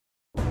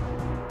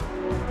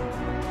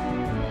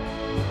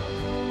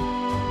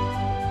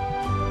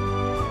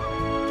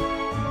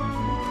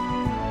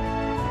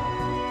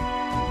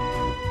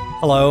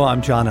Hello,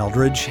 I'm John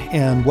Eldredge,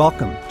 and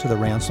welcome to the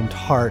Ransomed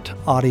Heart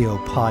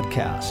audio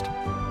podcast.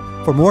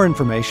 For more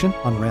information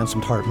on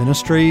Ransomed Heart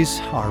Ministries,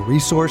 our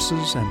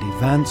resources and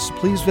events,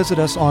 please visit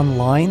us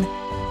online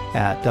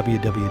at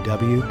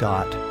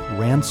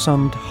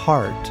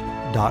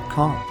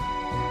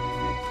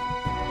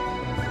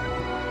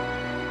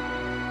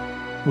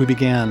www.ransomedheart.com. We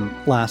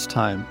began last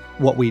time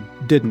what we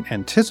didn't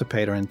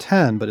anticipate or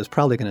intend, but is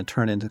probably going to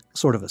turn into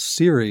sort of a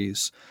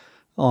series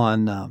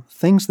on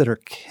things that are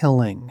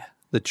killing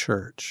the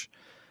church.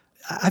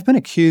 I've been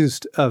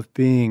accused of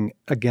being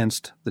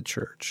against the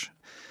church,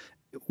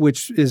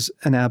 which is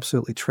an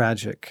absolutely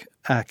tragic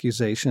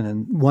accusation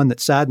and one that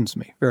saddens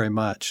me very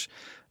much.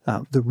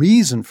 The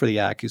reason for the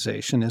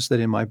accusation is that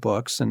in my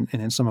books and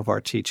in some of our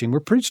teaching, we're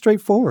pretty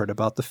straightforward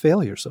about the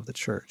failures of the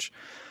church.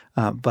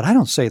 But I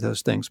don't say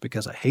those things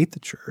because I hate the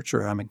church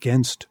or I'm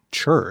against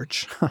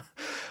church.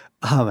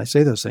 I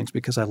say those things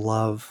because I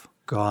love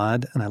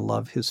God and I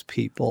love His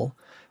people,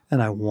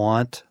 and I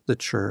want the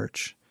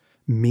church,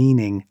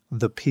 meaning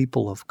the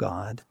people of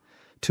God,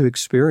 to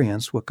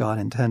experience what God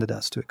intended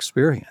us to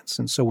experience.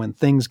 And so when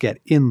things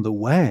get in the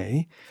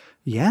way,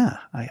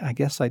 I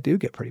guess I do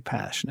get pretty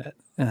passionate.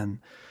 And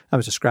I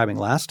was describing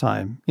last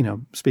time,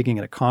 speaking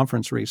at a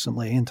conference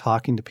recently and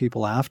talking to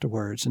people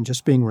afterwards and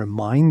just being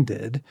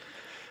reminded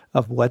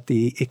of what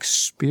the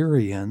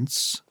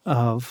experience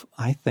of,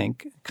 I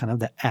think, kind of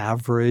the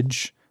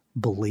average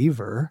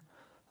believer,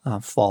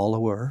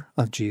 follower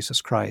of Jesus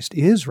Christ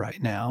is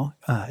right now,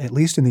 at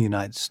least in the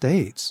United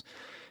States.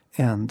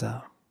 And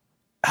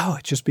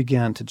it just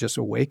began to just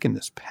awaken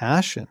this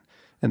passion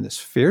and this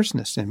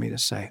fierceness in me to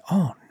say,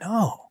 oh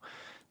no,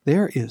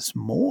 there is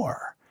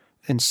more.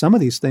 And some of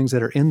these things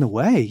that are in the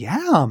way,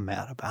 I'm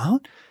mad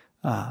about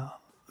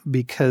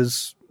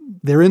because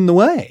they're in the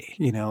way,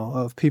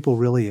 of people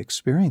really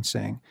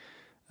experiencing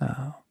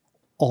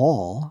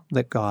all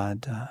that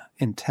God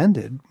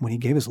intended when He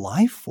gave His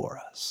life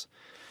for us.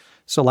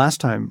 So last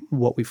time,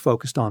 what we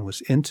focused on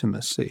was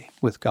intimacy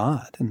with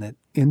God, and that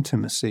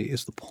intimacy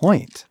is the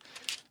point.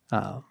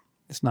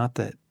 It's not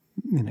that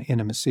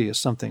intimacy is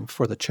something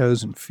for the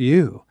chosen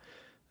few.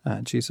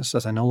 Jesus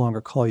says, I no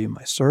longer call you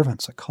my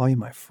servants, I call you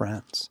my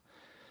friends.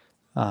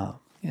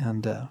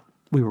 And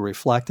we were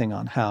reflecting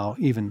on how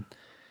even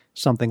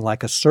something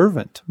like a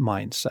servant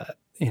mindset,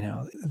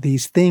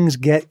 these things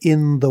get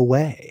in the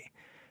way.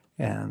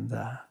 And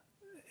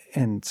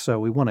so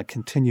we want to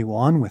continue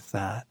on with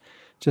that,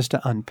 just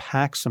to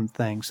unpack some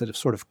things that have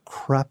sort of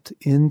crept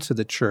into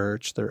the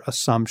church, their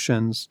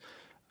assumptions,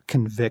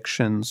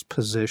 convictions,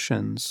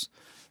 positions,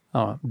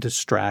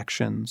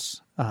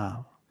 distractions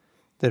that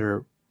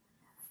are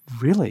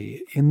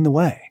really in the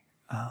way.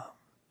 I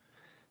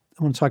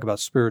want to talk about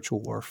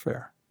spiritual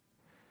warfare.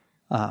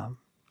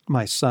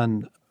 My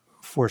son,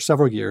 for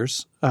several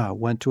years,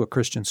 went to a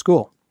Christian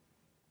school.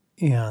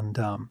 And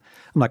I'm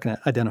not going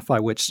to identify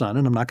which son,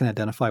 and I'm not going to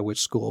identify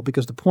which school,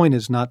 because the point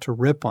is not to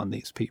rip on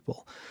these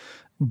people.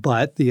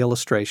 But the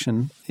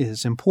illustration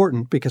is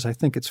important because I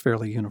think it's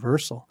fairly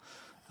universal.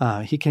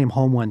 He came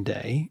home one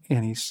day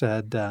and he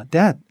said,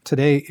 Dad,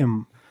 today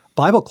in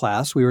Bible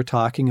class we were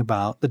talking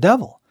about the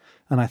devil.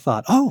 And I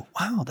thought, oh,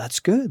 wow, that's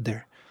good.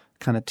 They're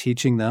kind of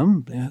teaching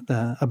them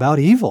about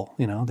evil.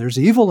 There's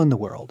evil in the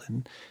world,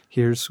 and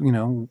here's,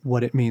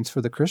 what it means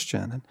for the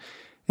Christian.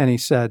 And he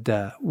said,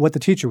 what the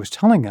teacher was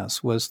telling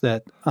us was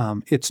that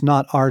it's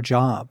not our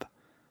job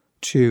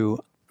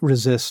to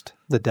resist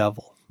the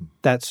devil.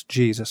 That's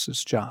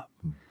Jesus's job.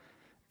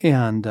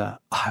 And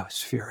I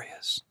was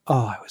furious.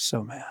 Oh, I was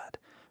so mad,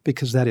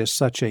 because that is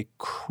such a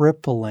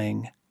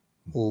crippling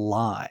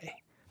lie.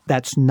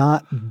 That's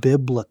not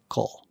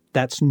biblical.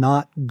 That's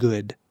not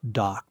good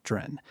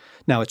doctrine.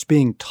 Now, it's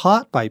being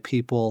taught by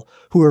people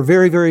who are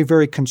very, very,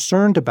 very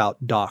concerned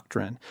about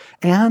doctrine.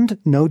 And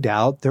no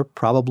doubt they're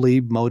probably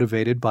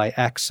motivated by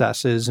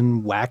excesses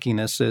and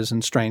wackinesses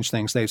and strange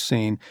things they've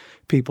seen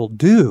people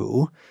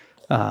do,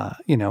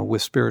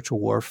 with spiritual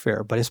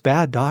warfare. But it's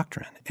bad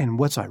doctrine. And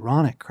what's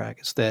ironic, Craig,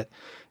 is that,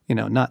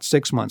 not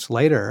 6 months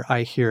later,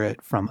 I hear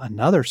it from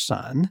another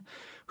son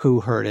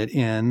who heard it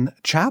in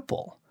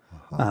chapel.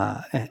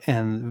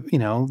 And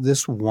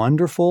this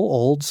wonderful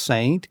old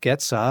saint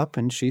gets up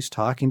and she's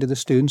talking to the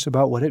students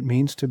about what it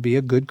means to be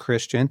a good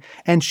Christian.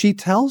 And she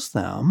tells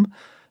them,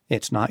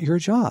 it's not your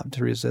job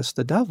to resist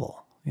the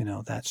devil.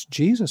 That's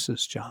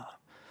Jesus's job.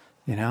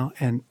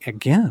 And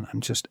again,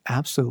 I'm just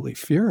absolutely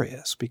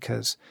furious,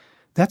 because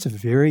that's a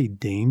very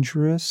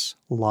dangerous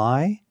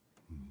lie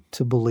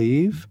to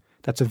believe.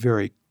 That's a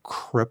very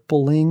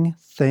crippling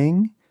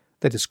thing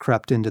that has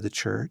crept into the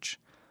church.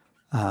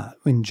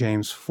 In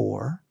James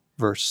 4,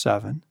 verse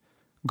 7,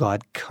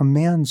 God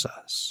commands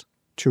us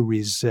to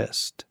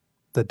resist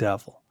the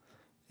devil.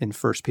 In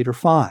 1 Peter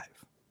 5,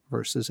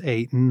 verses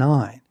 8 and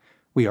 9,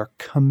 we are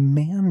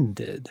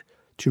commanded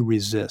to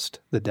resist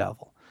the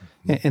devil.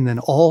 Mm-hmm. And then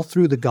all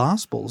through the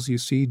Gospels, you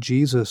see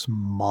Jesus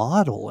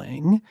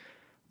modeling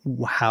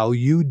how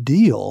you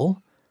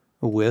deal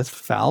with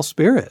foul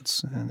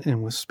spirits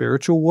and with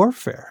spiritual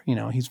warfare.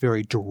 He's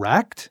very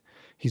direct.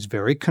 He's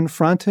very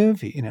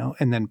confrontive,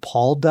 and then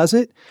Paul does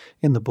it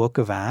in the book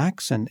of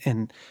Acts.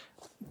 And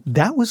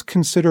that was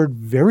considered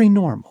very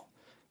normal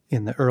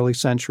in the early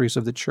centuries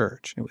of the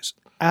church. It was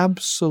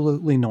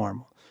absolutely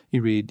normal.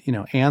 You read,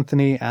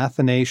 Anthony,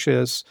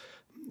 Athanasius,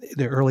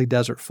 the early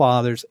desert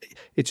fathers.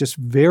 It's just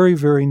very,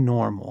 very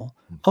normal.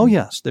 Oh,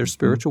 yes, there's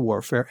spiritual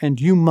warfare,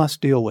 and you must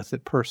deal with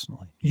it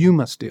personally. You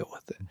must deal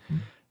with it.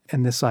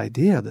 And this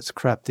idea that's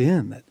crept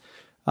in that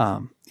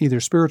either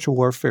spiritual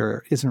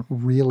warfare isn't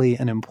really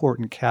an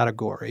important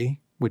category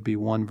would be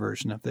one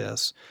version of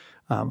this,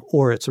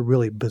 or it's a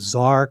really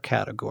bizarre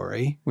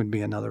category would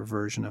be another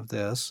version of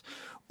this,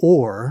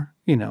 or,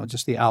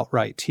 just the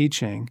outright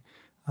teaching.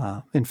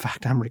 In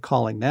fact, I'm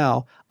recalling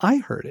now, I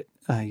heard it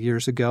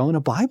years ago in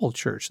a Bible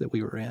church that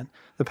we were in.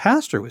 The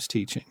pastor was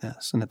teaching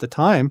this, and at the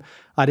time,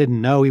 I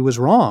didn't know he was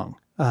wrong.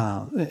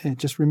 I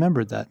just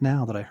remembered that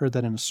now that I heard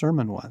that in a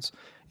sermon once.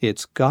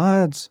 It's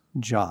God's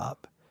job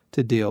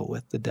to deal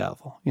with the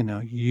devil.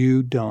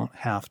 You don't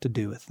have to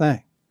do a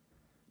thing.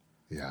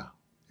 Yeah.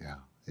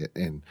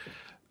 And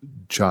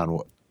John,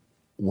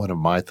 one of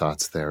my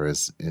thoughts there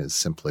is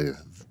simply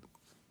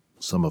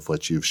some of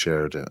what you've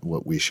shared,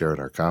 what we share at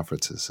our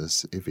conferences,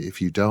 is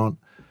if you don't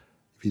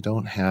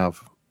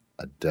have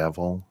a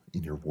devil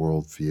in your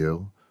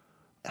worldview,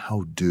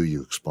 how do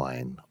you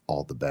explain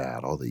all the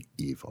bad, all the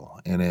evil?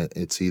 And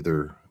it's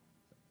either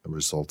a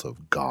result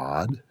of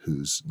God,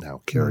 whose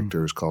now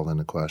character is called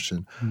into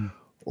question,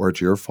 or it's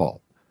your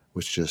fault,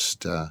 which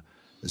just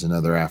is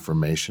another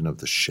affirmation of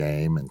the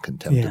shame and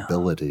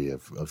contemptibility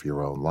of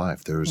your own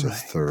life. There is a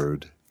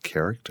third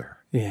character.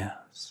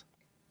 Yes.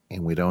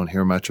 And we don't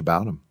hear much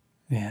about him.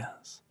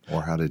 Yes.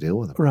 Or how to deal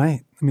with him.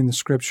 Right. I mean, the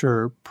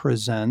Scripture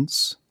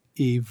presents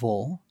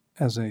evil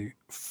as a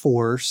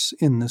force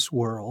in this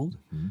world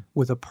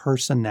with a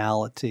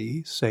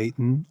personality,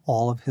 Satan,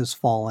 all of his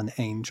fallen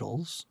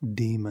angels,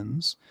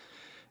 demons.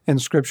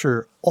 And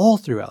Scripture, all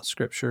throughout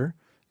Scripture,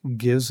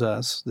 gives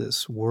us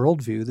this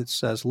worldview that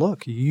says,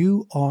 look,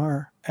 you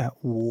are at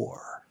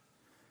war.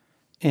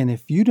 And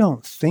if you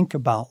don't think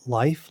about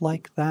life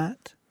like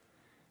that,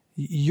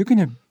 you're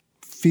going to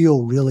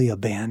feel really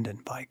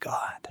abandoned by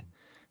God.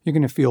 You're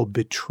going to feel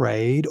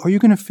betrayed, or you're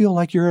going to feel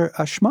like you're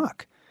a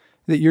schmuck,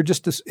 that you're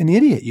just an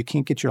idiot. You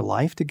can't get your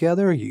life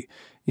together.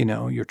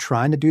 You're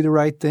trying to do the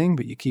right thing,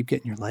 but you keep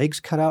getting your legs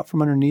cut out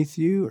from underneath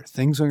you, or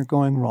things are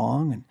going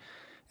wrong.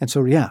 And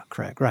so, yeah,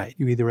 Craig, right.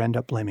 You either end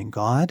up blaming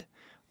God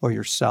or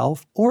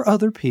yourself or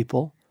other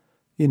people.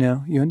 You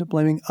end up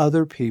blaming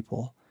other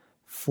people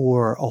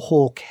for a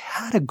whole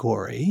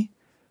category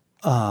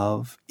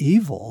of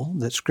evil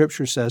that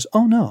Scripture says,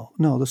 oh,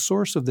 no, the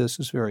source of this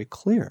is very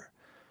clear.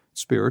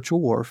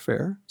 Spiritual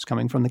warfare is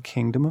coming from the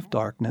kingdom of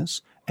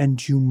darkness,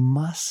 and you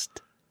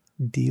must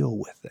deal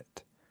with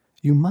it.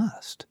 You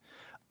must.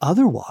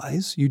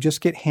 Otherwise, you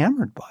just get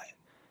hammered by it.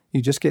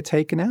 You just get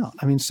taken out.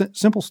 I mean,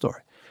 simple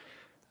story.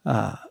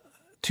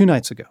 2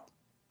 nights ago,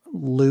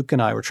 Luke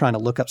and I were trying to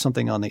look up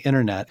something on the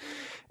internet,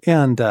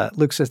 and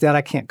Luke says, Dad,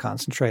 I can't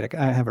concentrate.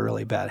 I have a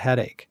really bad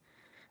headache.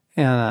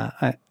 And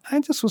I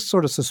just was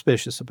sort of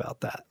suspicious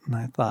about that. And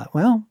I thought,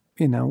 well,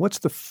 what's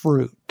the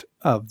fruit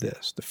of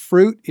this? The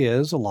fruit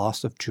is a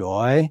loss of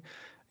joy,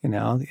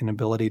 the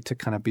inability to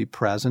kind of be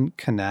present,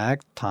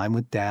 connect, time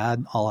with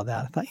Dad, all of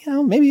that. I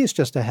thought, maybe it's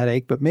just a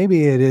headache, but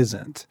maybe it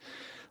isn't.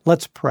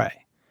 Let's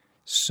pray.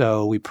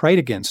 So we prayed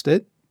against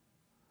it,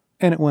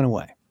 and it went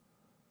away.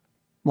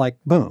 Like,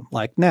 boom,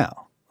 like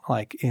now,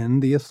 like in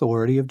the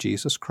authority of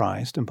Jesus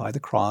Christ and by the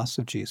cross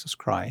of Jesus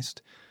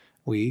Christ,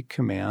 we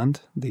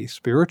command the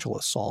spiritual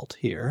assault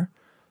here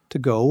to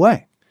go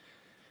away.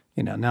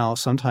 Now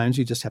sometimes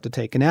you just have to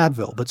take an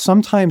Advil, but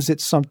sometimes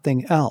it's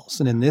something else.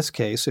 And in this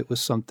case, it was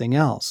something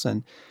else.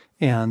 And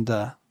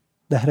the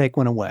headache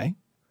went away.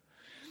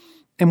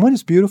 And what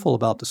is beautiful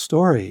about the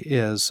story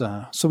is,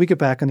 so we get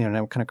back on the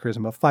internet, we're kind of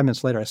cruising. About 5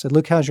 minutes later, I said,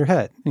 Luke, how's your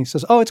head? And he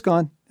says, oh, it's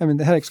gone.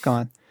 The headache's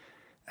gone.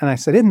 And I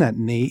said, isn't that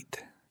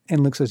neat?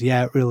 And Luke says,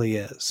 yeah, it really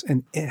is.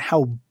 And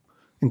how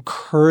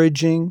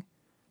encouraging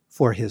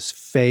for his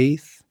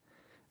faith.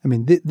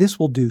 This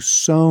will do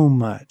so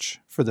much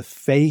for the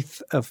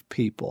faith of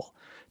people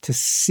to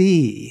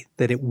see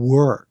that it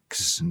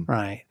works,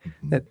 right?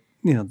 That,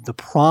 the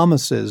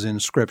promises in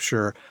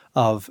Scripture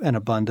of an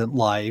abundant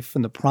life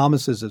and the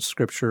promises of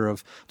Scripture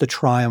of the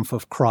triumph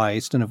of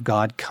Christ and of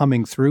God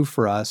coming through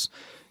for us,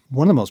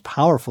 one of the most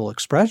powerful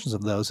expressions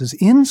of those is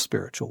in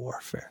spiritual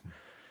warfare.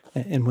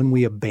 And when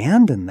we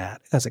abandon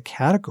that as a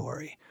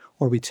category,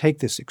 or we take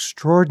this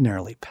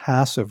extraordinarily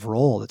passive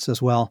role that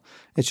says, well,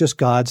 it's just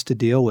God's to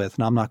deal with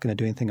and I'm not going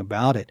to do anything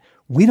about it,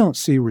 we don't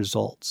see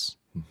results.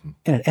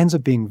 And it ends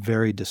up being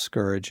very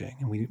discouraging.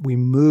 And we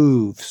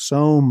move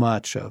so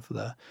much of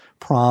the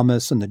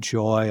promise and the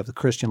joy of the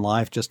Christian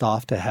life just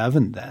off to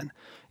heaven then,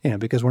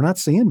 because we're not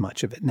seeing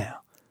much of it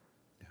now.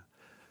 Yeah.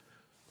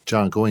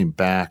 John, going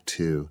back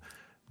to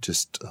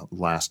just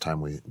last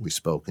time we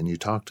spoke, and you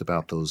talked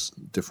about those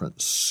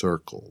different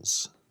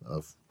circles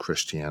of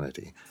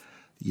Christianity.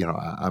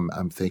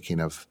 I'm thinking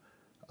of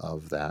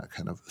that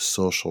kind of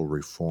social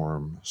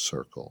reform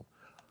circle.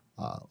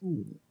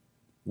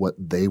 what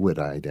they would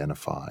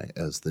identify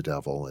as the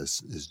devil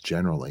is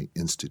generally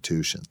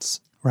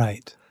institutions,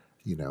 Right.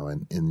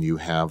 and you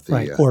have the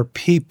Right. Or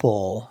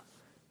people,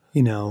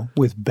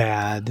 with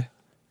bad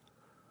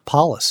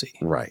policy.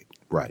 right,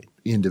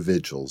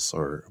 individuals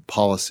or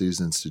policies,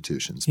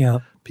 institutions, Yeah.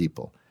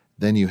 people.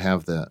 Then you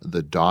have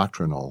the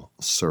doctrinal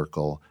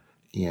circle,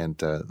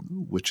 and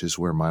which is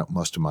where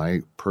most of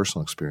my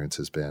personal experience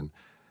has been.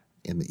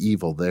 And the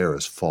evil there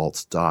is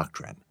false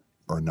doctrine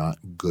or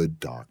not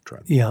good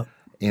doctrine. Yeah.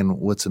 And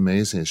what's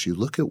amazing is you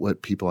look at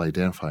what people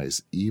identify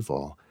as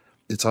evil,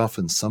 it's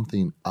often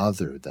something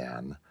other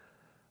than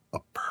a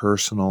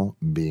personal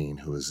being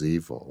who is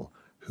evil,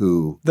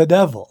 The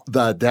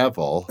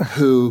devil.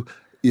 who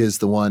is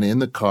the one in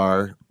the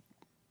car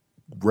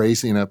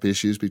raising up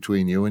issues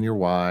between you and your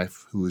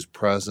wife, who is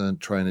present,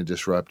 trying to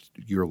disrupt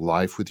your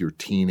life with your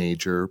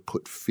teenager,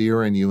 put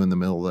fear in you in the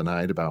middle of the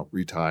night about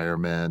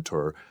retirement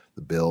or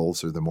the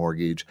bills or the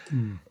mortgage.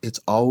 It's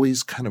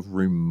always kind of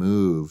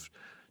removed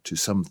to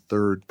some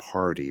third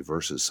party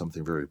versus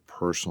something very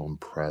personal and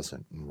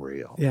present and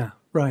real. Yeah.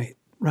 Right.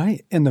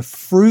 Right. And the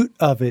fruit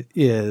of it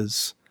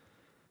is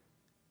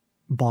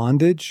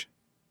bondage.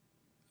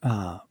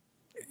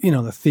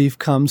 The thief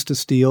comes to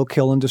steal,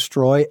 kill, and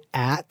destroy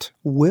at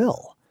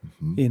will.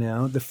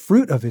 The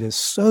fruit of it is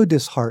so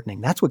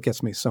disheartening. That's what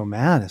gets me so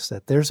mad, is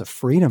that there's a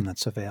freedom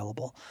that's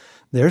available.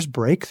 There's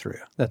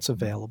breakthrough that's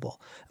available.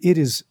 It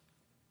is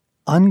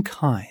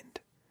unkind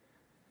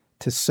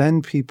to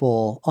send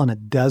people on a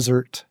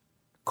desert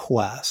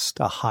quest,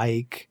 a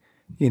hike,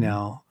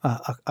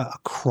 a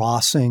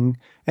crossing,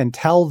 and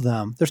tell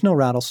them there's no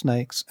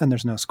rattlesnakes and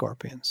there's no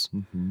scorpions,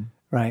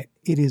 right?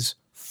 It is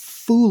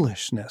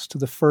foolishness to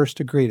the first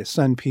degree to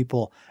send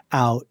people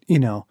out,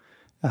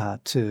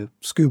 to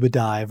scuba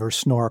dive or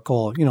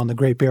snorkel, on the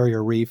Great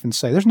Barrier Reef and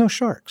say, there's no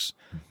sharks.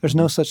 There's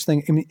no such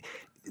thing. I mean,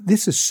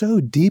 this is so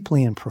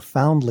deeply and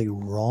profoundly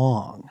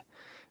wrong.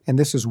 And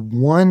this is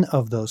one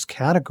of those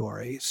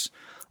categories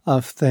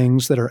of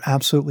things that are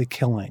absolutely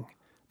killing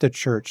the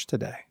church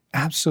today,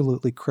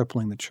 absolutely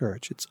crippling the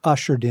church. It's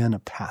ushered in a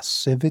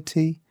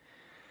passivity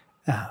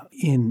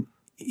in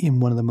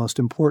one of the most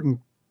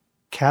important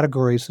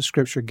categories the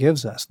Scripture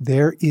gives us.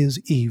 There is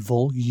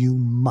evil. You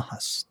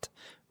must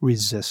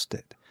resist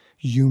it.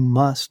 You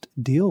must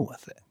deal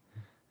with it.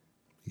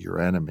 Your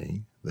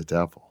enemy, the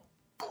devil,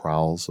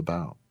 prowls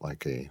about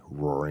like a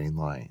roaring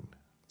lion,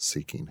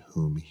 seeking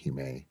whom he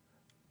may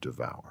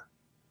devour.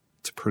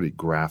 It's a pretty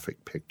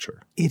graphic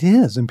picture. It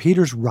is. And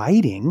Peter's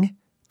writing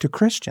to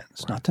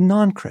Christians, not to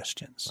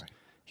non-Christians. Right.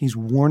 He's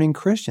warning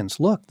Christians,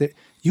 look, that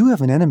you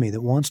have an enemy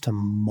that wants to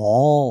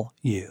maul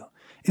you.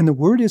 And the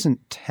word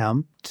isn't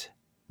tempt,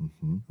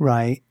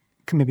 right?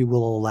 Maybe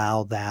we'll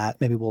allow that.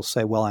 Maybe we'll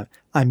say, well,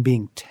 I'm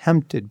being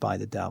tempted by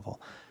the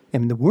devil.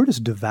 And the word is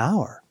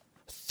devour,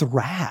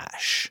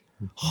 thrash,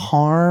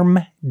 harm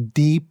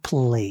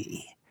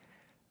deeply,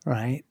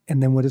 right?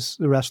 And then what is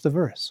the rest of the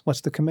verse?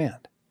 What's the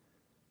command?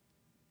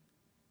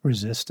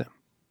 Resist him.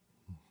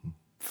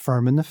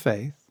 Firm in the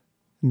faith,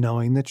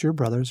 knowing that your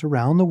brothers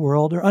around the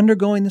world are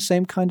undergoing the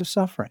same kind of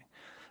suffering.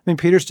 I mean,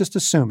 Peter's just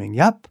assuming,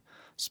 yep,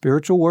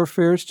 spiritual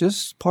warfare is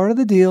just part of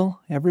the deal.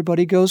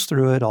 Everybody goes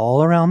through it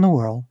all around the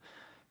world.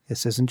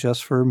 This isn't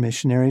just for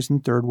missionaries in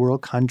third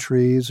world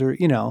countries or,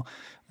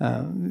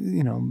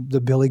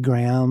 the Billy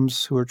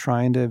Grahams who are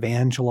trying to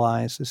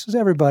evangelize. This is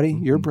everybody,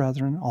 your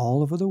brethren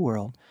all over the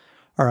world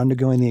are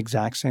undergoing the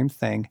exact same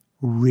thing.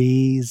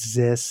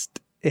 Resist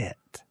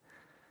it.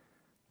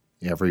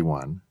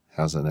 Everyone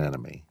has an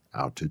enemy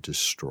out to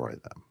destroy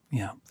them.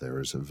 Yeah. There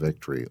is a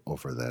victory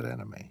over that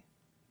enemy.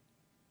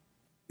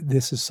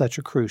 This is such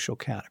a crucial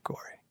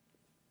category.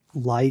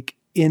 Like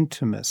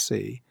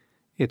intimacy,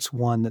 it's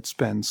one that's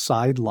been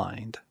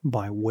sidelined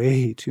by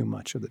way too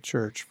much of the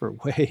church for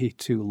way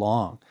too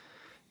long.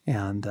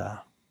 And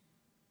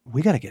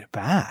we got to get it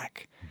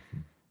back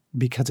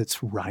because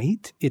it's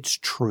right, it's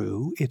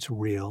true, it's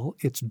real,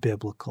 it's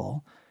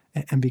biblical,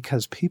 and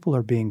because people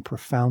are being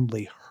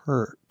profoundly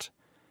hurt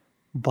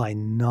by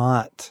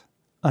not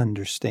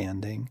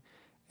understanding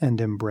and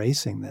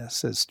embracing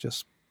this as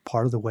just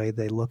part of the way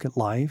they look at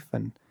life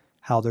and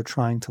how they're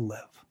trying to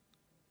live.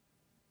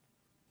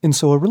 And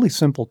so a really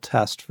simple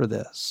test for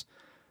this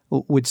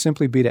would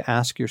simply be to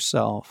ask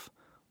yourself,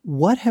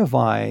 what have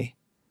I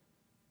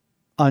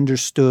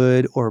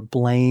understood or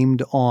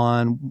blamed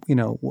on,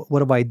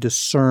 what have I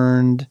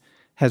discerned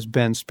has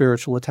been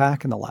spiritual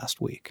attack in the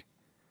last week?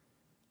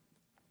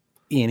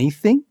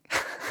 Anything?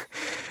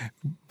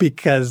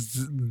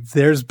 Because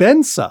there's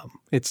been some.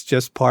 It's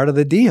just part of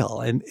the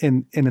deal.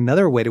 And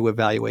another way to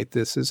evaluate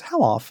this is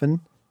how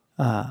often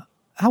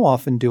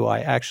do I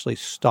actually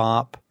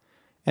stop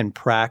and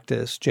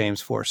practice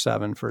James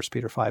 4:7, 1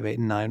 Peter 5:8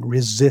 and 9,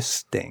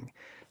 resisting?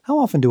 How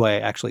often do I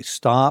actually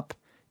stop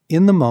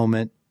in the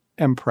moment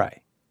and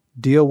pray?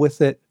 Deal with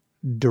it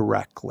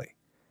directly.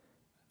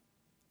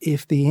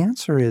 If the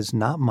answer is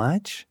not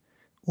much,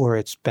 or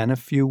it's been a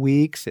few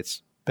weeks,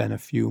 it's been a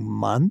few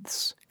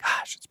months,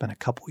 gosh, it's been a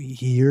couple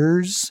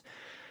years,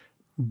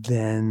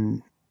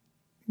 then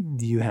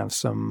you have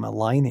some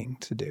aligning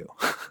to do.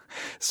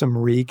 some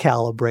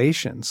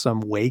recalibration,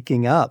 some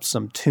waking up,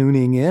 some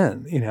tuning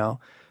in,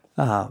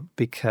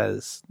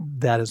 because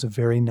that is a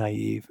very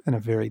naive and a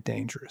very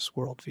dangerous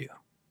worldview.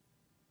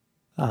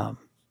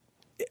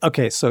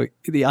 Okay, so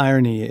the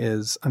irony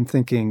is I'm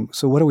thinking,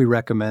 so what do we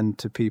recommend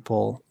to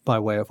people by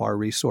way of our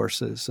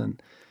resources?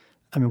 And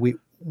I mean,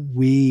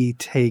 we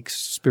take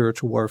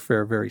spiritual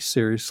warfare very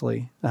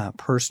seriously.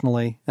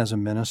 Personally, as a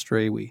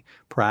ministry, we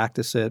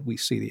practice it. We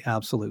see the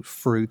absolute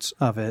fruits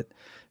of it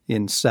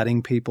in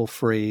setting people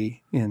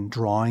free, in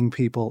drawing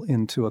people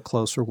into a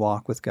closer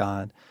walk with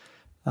God,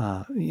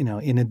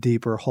 in a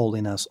deeper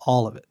holiness,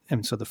 all of it.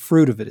 And so the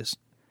fruit of it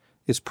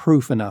is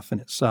proof enough in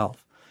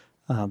itself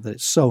that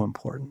it's so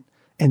important.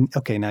 And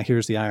okay, now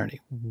here's the irony.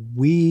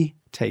 We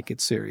take it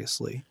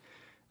seriously.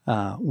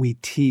 We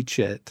teach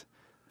it.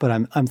 But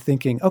I'm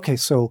thinking, okay,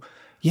 so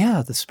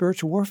yeah, the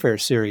spiritual warfare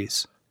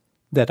series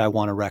that I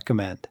want to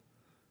recommend,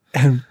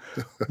 and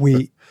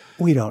we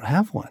don't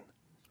have one.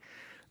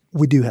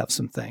 We do have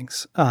some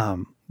things.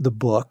 The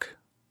book,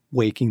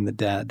 Waking the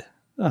Dead,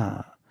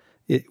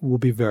 it will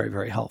be very,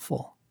 very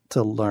helpful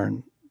to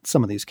learn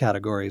some of these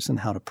categories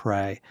and how to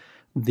pray.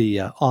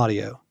 The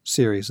audio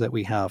series that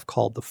we have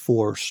called The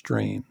Four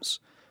Streams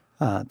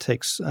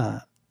takes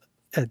a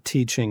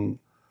teaching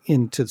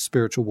into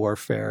spiritual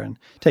warfare and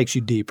takes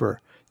you deeper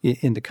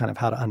into kind of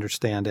how to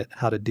understand it,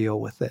 how to deal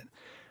with it.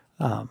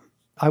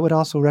 I would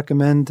also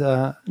recommend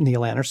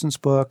Neil Anderson's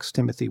books,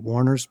 Timothy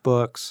Warner's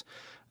books.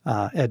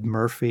 Ed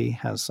Murphy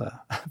has a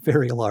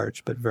very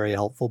large but very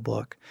helpful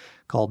book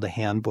called The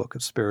Handbook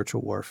of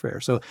Spiritual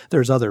Warfare. So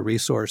there's other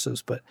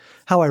resources, but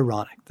how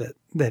ironic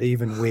that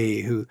even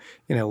we who,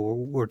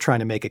 we're trying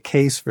to make a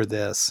case for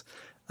this,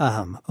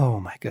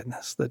 oh my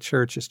goodness, the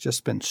church has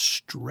just been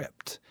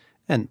stripped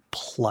and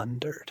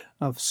plundered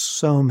of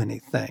so many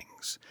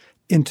things.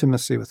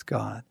 Intimacy with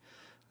God,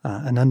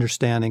 an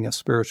understanding of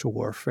spiritual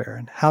warfare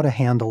and how to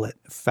handle it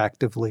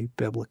effectively,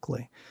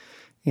 biblically,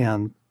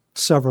 and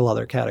several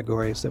other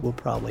categories that we'll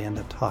probably end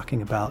up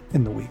talking about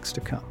in the weeks to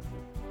come.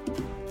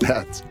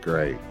 That's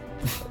great.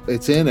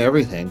 It's in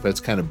everything, but it's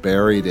kind of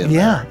buried in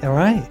there. Yeah,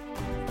 right.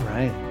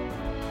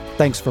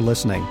 Thanks for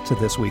listening to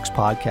this week's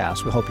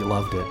podcast. We hope you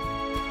loved it.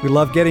 We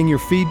love getting your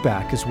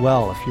feedback as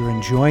well. If you're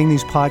enjoying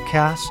these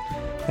podcasts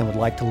and would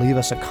like to leave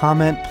us a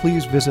comment,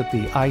 please visit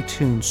the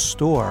iTunes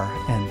store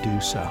and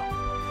do so.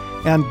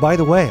 And by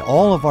the way,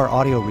 all of our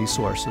audio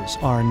resources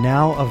are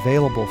now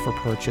available for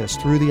purchase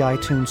through the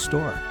iTunes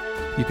store.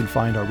 You can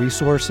find our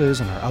resources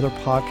and our other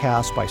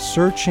podcasts by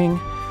searching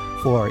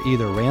for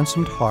either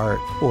Ransomed Heart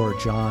or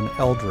John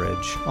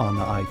Eldredge on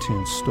the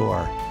iTunes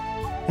store.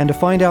 And to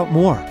find out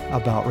more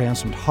about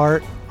Ransomed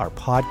Heart, our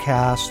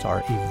podcast,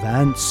 our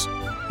events,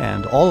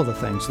 and all of the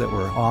things that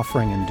we're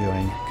offering and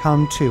doing,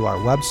 come to our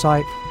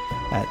website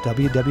at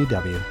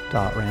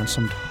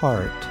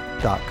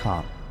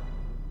www.ransomedheart.com.